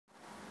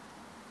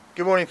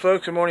Good morning,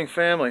 folks. Good morning,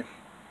 family.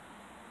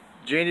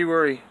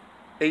 January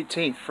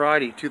 18th,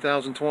 Friday,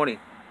 2020.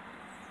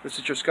 This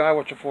is your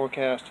Skywatcher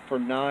forecast for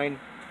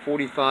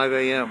 9:45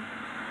 a.m.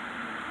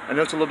 I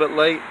know it's a little bit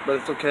late, but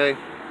it's okay.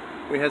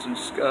 We had some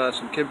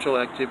chemtrail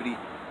activity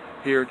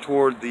here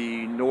toward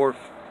the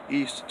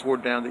northeast,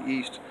 toward down the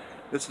east.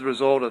 This is the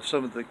result of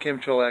some of the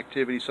chemtrail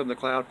activity, some of the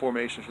cloud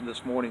formations from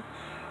this morning.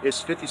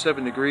 It's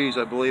 57 degrees,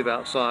 I believe,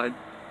 outside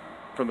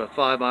from a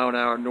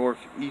 5-mile-an-hour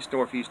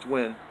northeast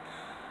wind.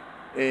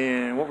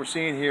 And what we're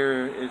seeing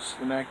here is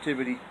some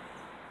activity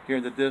here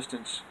in the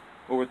distance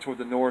over toward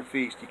the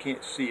northeast. You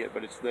can't see it,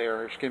 but it's there.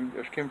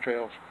 There's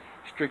chemtrails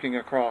streaking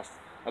across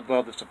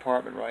above this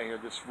apartment right here,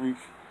 this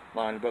roof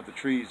line above the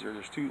trees there.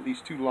 There's at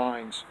least two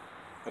lines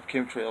of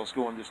chemtrails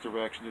going this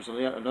direction. There's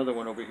another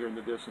one over here in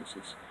the distance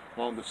that's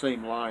along the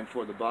same line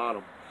toward the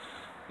bottom.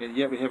 And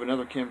yet we have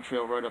another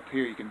chemtrail right up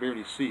here. You can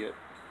barely see it.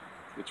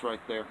 It's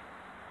right there.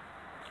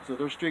 So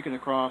they're streaking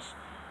across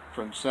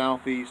from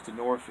southeast to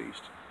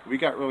northeast. We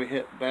got really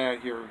hit bad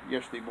here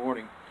yesterday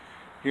morning.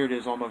 Here it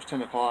is almost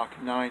 10 o'clock,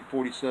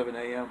 9:47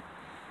 a.m.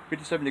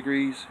 57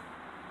 degrees,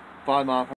 5 miles